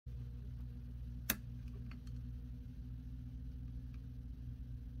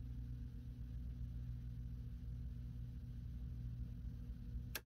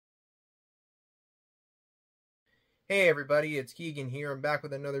Hey everybody, it's Keegan here. I'm back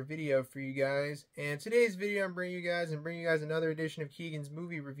with another video for you guys. And today's video I'm bringing you guys another edition of Keegan's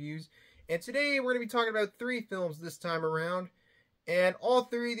movie reviews. And today we're going to be talking about 3 films this time around. And all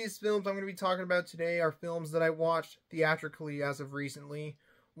 3 of these films I'm going to be talking about today are films that I watched theatrically as of recently.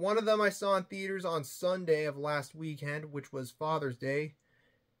 One of them I saw in theaters on Sunday of last weekend, which was Father's Day.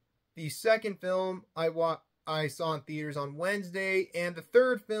 The second film I saw in theaters on Wednesday, and the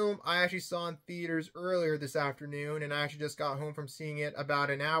third film I actually saw in theaters earlier this afternoon, and I actually just got home from seeing it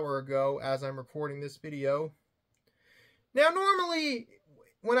about an hour ago as I'm recording this video. Now, normally,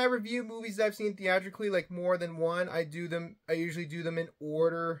 when I review movies I've seen theatrically, like more than one, I usually do them in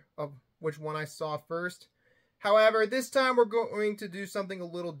order of which one I saw first. However, this time we're going to do something a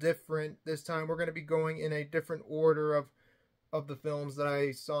little different. This time we're going to be going in a different order of the films that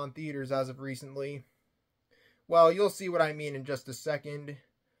I saw in theaters as of recently. Well, you'll see what I mean in just a second.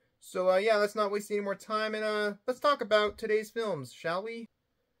 So, yeah, let's not waste any more time, and let's talk about today's films, shall we?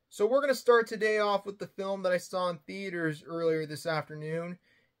 So, we're going to start today off with the film that I saw in theaters earlier this afternoon,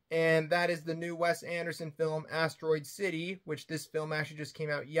 and that is the new Wes Anderson film, Asteroid City, which this film actually just came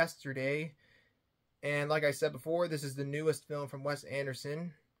out yesterday. And like I said before, this is the newest film from Wes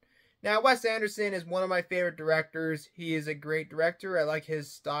Anderson. Now, Wes Anderson is one of my favorite directors. He is a great director. I like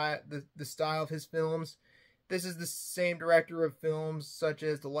his style, the style of his films. This is the same director of films such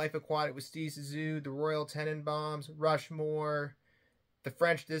as The Life Aquatic with Steve Zissou, The Royal Tenenbaums, Rushmore, The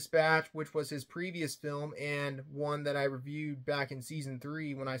French Dispatch, which was his previous film and one that I reviewed back in Season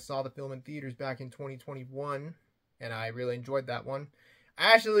 3 when I saw the film in theaters back in 2021, and I really enjoyed that one.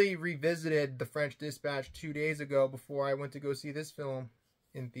 I actually revisited The French Dispatch 2 days ago before I went to go see this film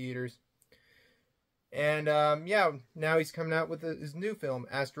in theaters. And, yeah, now he's coming out with his new film,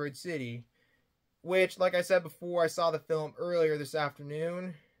 Asteroid City, which, like I said before, I saw the film earlier this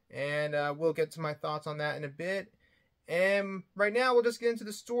afternoon, and we'll get to my thoughts on that in a bit. And right now, we'll just get into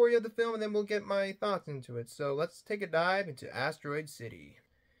the story of the film, and then we'll get my thoughts into it. So let's take a dive into Asteroid City.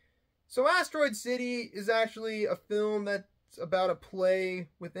 So Asteroid City is actually a film that's about a play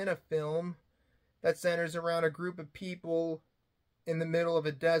within a film that centers around a group of people in the middle of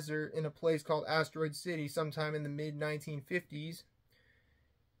a desert in a place called Asteroid City sometime in the mid-1950s.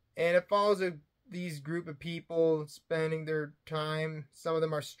 And it follows these group of people spending their time. Some of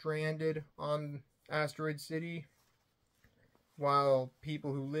them are stranded on Asteroid City, while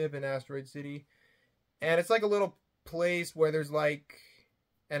people who live in Asteroid City. And it's like a little place where there's like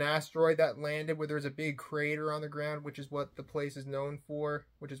an asteroid that landed, where there's a big crater on the ground, which is what the place is known for,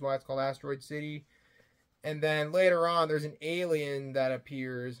 which is why it's called Asteroid City. And then later on, there's an alien that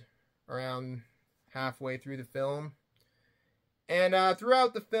appears around halfway through the film. And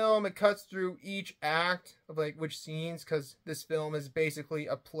throughout the film, it cuts through each act of like which scenes, because this film is basically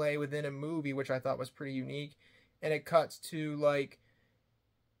a play within a movie, which I thought was pretty unique. And it cuts to like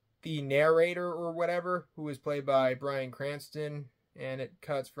the narrator or whatever, who is played by Bryan Cranston, and it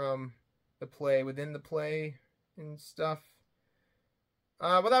cuts from the play within the play and stuff.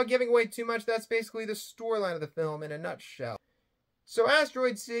 Without giving away too much, that's basically the storyline of the film in a nutshell. So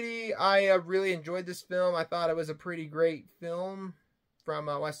Asteroid City, I really enjoyed this film. I thought it was a pretty great film from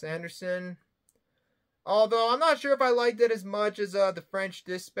Wes Anderson. Although I'm not sure if I liked it as much as The French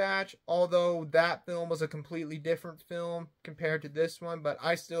Dispatch, although that film was a completely different film compared to this one, but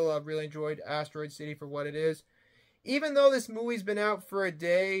I still really enjoyed Asteroid City for what it is. Even though this movie's been out for a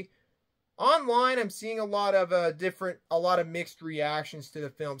day, online I'm seeing a lot of mixed reactions to the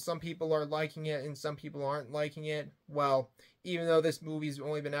film. Some people are liking it and some people aren't liking it. Well, even though this movie's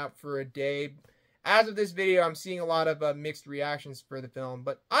only been out for a day, as of this video, I'm seeing a lot of mixed reactions for the film.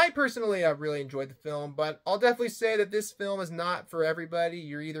 But I personally really enjoyed the film. But I'll definitely say that this film is not for everybody.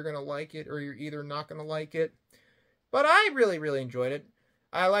 You're either going to like it or you're either not going to like it. But I really, really enjoyed it.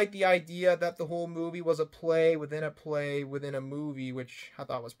 I like the idea that the whole movie was a play within a movie, which I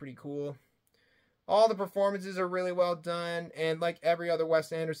thought was pretty cool. All the performances are really well done, and like every other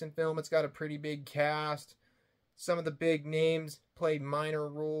Wes Anderson film, it's got a pretty big cast. Some of the big names play minor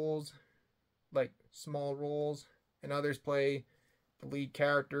roles, like small roles, and others play the lead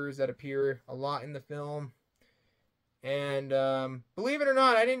characters that appear a lot in the film. And believe it or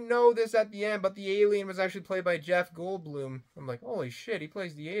not, I didn't know this at the end, but the alien was actually played by Jeff Goldblum. I'm like, holy shit, he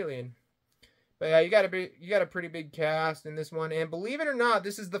plays the alien. But yeah, you got a pretty big cast in this one. And believe it or not,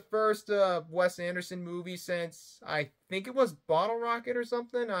 this is the first Wes Anderson movie since, I think it was Bottle Rocket or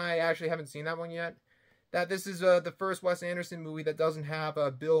something. I actually haven't seen that one yet. That this is the first Wes Anderson movie that doesn't have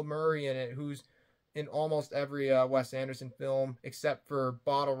Bill Murray in it, who's in almost every Wes Anderson film except for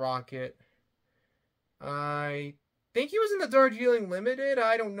Bottle Rocket. I think he was in the Darjeeling Limited.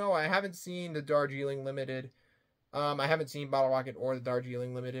 I don't know. I haven't seen the Darjeeling Limited. I haven't seen Bottle Rocket or the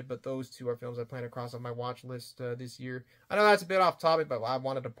Darjeeling Limited, but those two are films I plan to cross off my watch list this year. I know that's a bit off topic, but I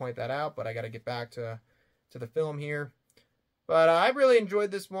wanted to point that out, but I got to get back to the film here. But I really enjoyed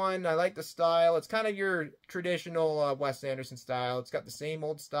this one. I like the style. It's kind of your traditional Wes Anderson style. It's got the same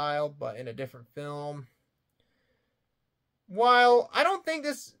old style, but in a different film. While I don't think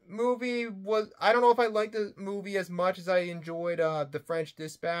this movie was... I don't know if I liked the movie as much as I enjoyed The French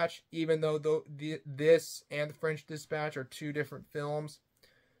Dispatch, even though this and The French Dispatch are two different films.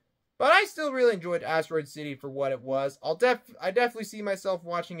 But I still really enjoyed Asteroid City for what it was. I definitely see myself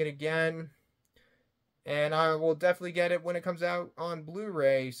watching it again. And I will definitely get it when it comes out on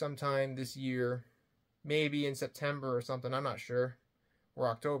Blu-ray sometime this year. Maybe in September or something, I'm not sure. Or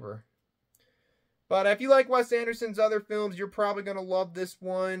October. But if you like Wes Anderson's other films, you're probably going to love this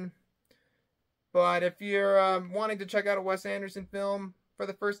one. But if you're wanting to check out a Wes Anderson film for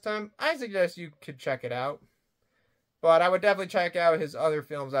the first time, I suggest you could check it out. But I would definitely check out his other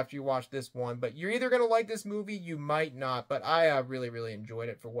films after you watch this one. But you're either going to like this movie, you might not. But I really, really enjoyed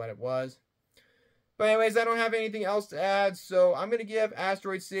it for what it was. But anyways, I don't have anything else to add, so I'm going to give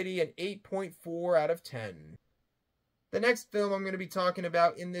Asteroid City an 8.4 out of 10. The next film I'm going to be talking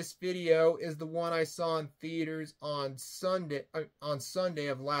about in this video is the one I saw in theaters on Sunday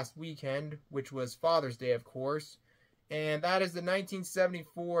of last weekend, which was Father's Day, of course. And that is the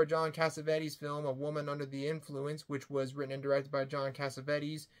 1974 John Cassavetes film, A Woman Under the Influence, which was written and directed by John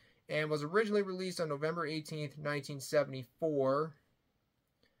Cassavetes and was originally released on November 18th, 1974.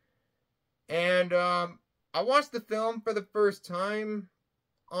 And I watched the film for the first time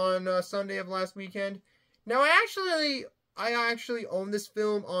on Sunday of last weekend. Now, I actually own this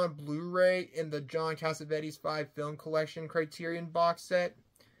film on Blu-ray in the John Cassavetes 5 Film Collection Criterion box set.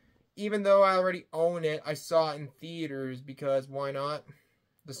 Even though I already own it, I saw it in theaters because why not?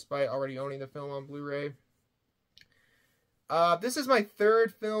 Despite already owning the film on Blu-ray. This is my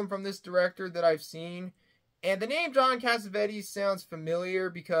third film from this director that I've seen. And the name John Cassavetes sounds familiar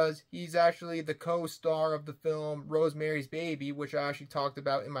because he's actually the co-star of the film Rosemary's Baby, which I actually talked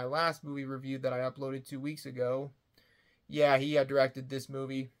about in my last movie review that I uploaded 2 weeks ago. Yeah, he directed this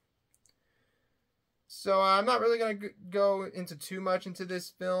movie. So I'm not really going to go into too much into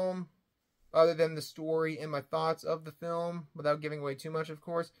this film, other than the story and my thoughts of the film, without giving away too much, of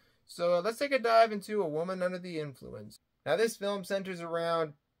course. So let's take a dive into A Woman Under the Influence. Now this film centers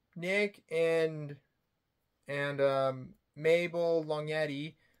around Nick and Mabel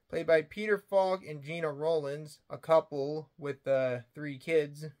Longyetti, played by Peter Falk and Gina Rollins, a couple with 3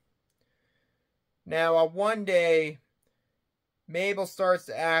 kids. Now, one day, Mabel starts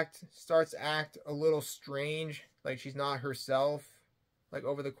to act a little strange, like she's not herself, like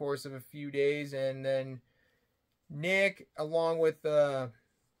over the course of a few days, and then Nick, along with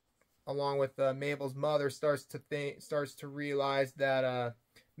Mabel's mother, starts to realize that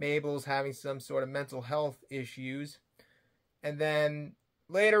Mabel's having some sort of mental health issues. And then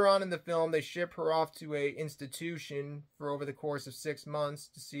later on in the film, they ship her off to a institution for over the course of 6 months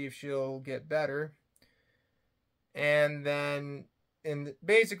to see if she'll get better. And then,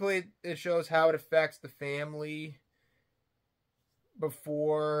 basically, it shows how it affects the family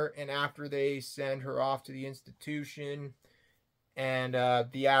before and after they send her off to the institution. And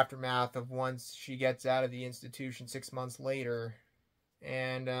the aftermath of once she gets out of the institution 6 months later.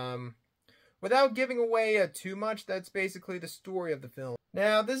 And without giving away too much, that's basically the story of the film.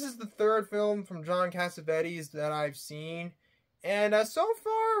 Now, this is the third film from John Cassavetes that I've seen. And so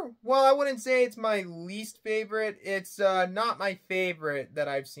far, well, I wouldn't say it's my least favorite. It's not my favorite that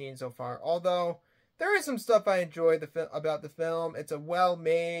I've seen so far. Although, there is some stuff I enjoy about the film. It's a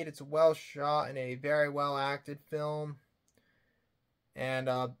well-made, it's a well-shot, and a very well-acted film. And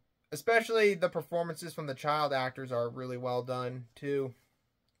especially the performances from the child actors are really well done, too.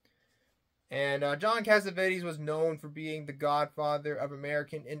 And John Cassavetes was known for being the godfather of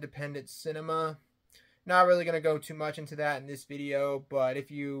American independent cinema. Not really going to go too much into that in this video, but if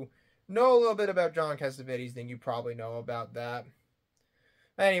you know a little bit about John Cassavetes, then you probably know about that.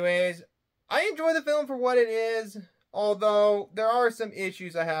 Anyways, I enjoy the film for what it is, although there are some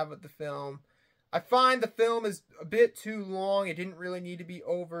issues I have with the film. I find the film is a bit too long. It didn't really need to be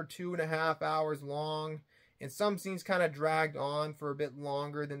over 2.5 hours long. And some scenes kind of dragged on for a bit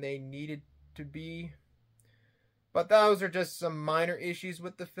longer than they needed to be. But those are just some minor issues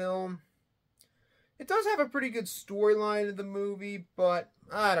with the film. It does have a pretty good storyline of the movie, but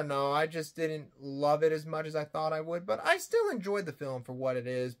I don't know. I just didn't love it as much as I thought I would. But I still enjoyed the film for what it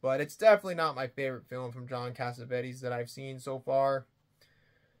is. But it's definitely not my favorite film from John Cassavetes that I've seen so far.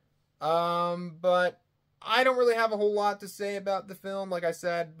 But I don't really have a whole lot to say about the film. Like I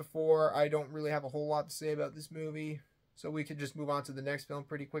said before, I don't really have a whole lot to say about this movie. So we could just move on to the next film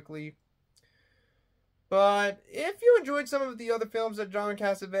pretty quickly. But if you enjoyed some of the other films that John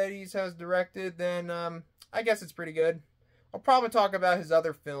Cassavetes has directed, then I guess it's pretty good. I'll probably talk about his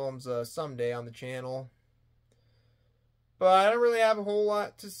other films someday on the channel. But I don't really have a whole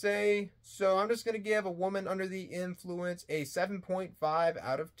lot to say, so I'm just going to give A Woman Under the Influence a 7.5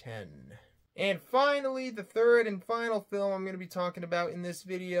 out of 10. And finally, the third and final film I'm going to be talking about in this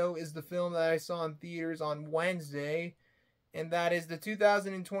video is the film that I saw in theaters on Wednesday, and that is the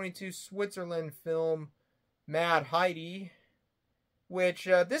 2022 Switzerland film, Mad Heidi, which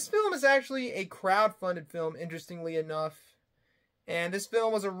this film is actually a crowd-funded film, interestingly enough. And this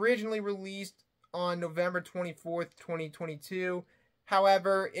film was originally released on November 24th, 2022.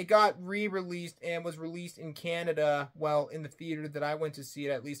 However, it got re-released and was released in Canada, well, in the theater that I went to see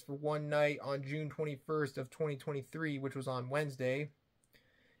it, at least for one night, on June 21st of 2023, which was on Wednesday.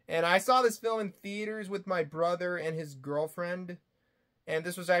 And I saw this film in theaters with my brother and his girlfriend. And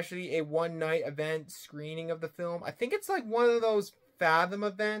this was actually a one-night event screening of the film. I think it's like one of those Fathom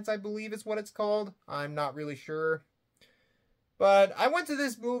events, I believe is what it's called. I'm not really sure. But I went to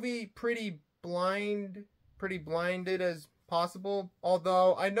this movie pretty blinded as possible.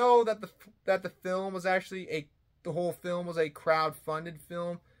 Although I know that the film was actually the whole film was a crowd-funded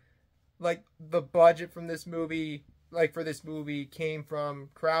film. Like the budget from this movie, for this movie, came from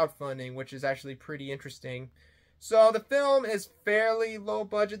crowdfunding, which is actually pretty interesting. So the film is fairly low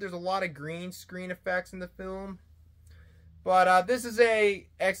budget. There's a lot of green screen effects in the film. But this is a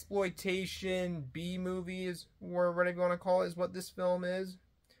exploitation B movie, or whatever you want to call it, is what this film is.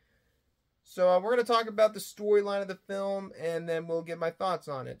 So we're going to talk about the storyline of the film, and then we'll give my thoughts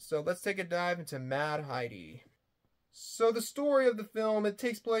on it. So let's take a dive into Mad Heidi. So the story of the film, it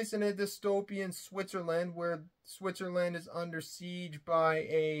takes place in a dystopian Switzerland, where Switzerland is under siege by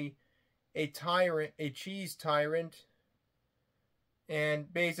a tyrant, a cheese tyrant.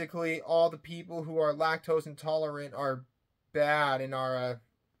 And basically all the people who are lactose intolerant are bad and are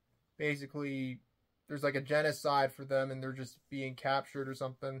basically, there's like a genocide for them and they're just being captured or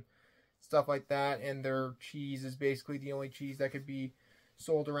something. Stuff like that, and their cheese is basically the only cheese that could be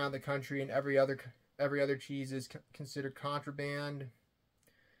sold around the country, and every other cheese is considered contraband.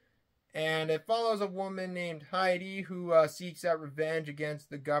 And it follows a woman named Heidi who seeks out revenge against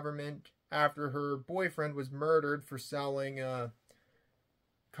the government after her boyfriend was murdered for selling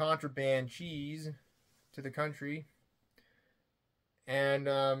contraband cheese to the country.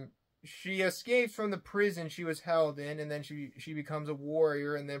 And she escapes from the prison she was held in, and then she becomes a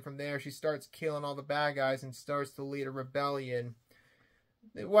warrior, and then from there she starts killing all the bad guys and starts to lead a rebellion.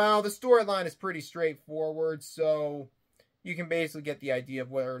 Well, the storyline is pretty straightforward, so you can basically get the idea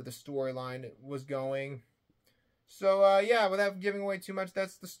of where the storyline was going. So, yeah, without giving away too much,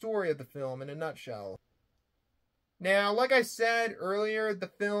 that's the story of the film in a nutshell. Now, like I said earlier, the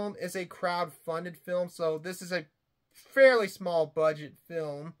film is a crowd-funded film, so this is a fairly small budget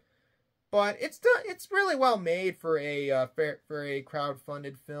film. But it's really well made for a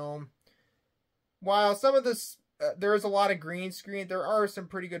crowd-funded film. While some of this, there is a lot of green screen, there are some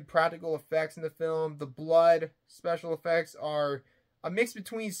pretty good practical effects in the film. The blood special effects are a mix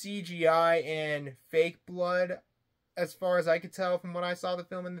between CGI and fake blood, as far as I could tell from when I saw the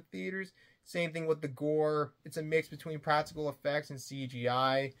film in the theaters. Same thing with the gore. It's a mix between practical effects and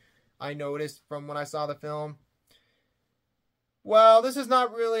CGI, I noticed from when I saw the film. Well, this is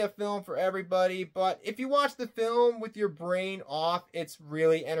not really a film for everybody, but if you watch the film with your brain off, it's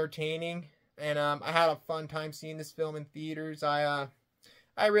really entertaining. And I had a fun time seeing this film in theaters. I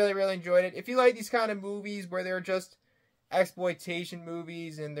really enjoyed it. If you like these kind of movies where they're just exploitation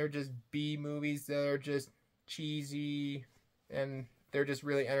movies and they're just B movies that are just cheesy and they're just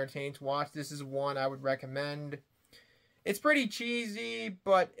really entertaining to watch, this is one I would recommend. It's pretty cheesy,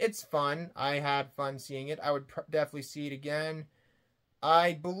 but it's fun. I had fun seeing it. I would definitely see it again.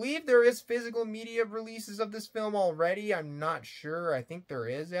 I believe there is physical media releases of this film already. I'm not sure. I think there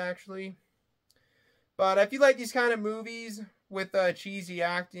is, actually. But if you like these kind of movies with cheesy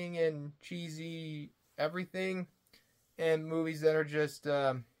acting and cheesy everything, and movies that are just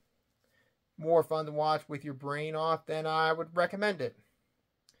more fun to watch with your brain off, then I would recommend it.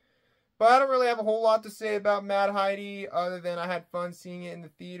 But I don't really have a whole lot to say about Mad Heidi, other than I had fun seeing it in the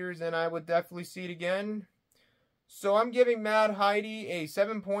theaters, and I would definitely see it again. So I'm giving Mad Heidi a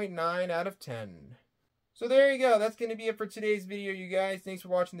 7.9 out of 10. So there you go. That's going to be it for today's video, you guys. Thanks for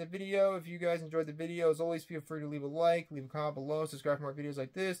watching the video. If you guys enjoyed the video, as always, feel free to leave a like, leave a comment below, subscribe for more videos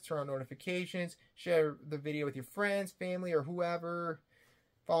like this, turn on notifications, share the video with your friends, family, or whoever.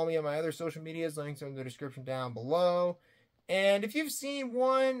 Follow me on my other social medias. Links are in the description down below. And if you've seen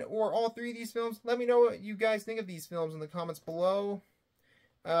one or all three of these films, let me know what you guys think of these films in the comments below.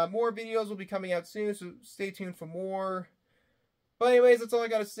 More videos will be coming out soon, so stay tuned for more. But anyways, that's all I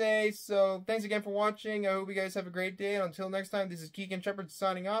got to say. So thanks again for watching. I hope you guys have a great day. And until next time, this is Keegan Shepard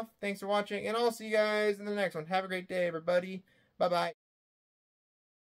signing off. Thanks for watching, and I'll see you guys in the next one. Have a great day, everybody. Bye-bye.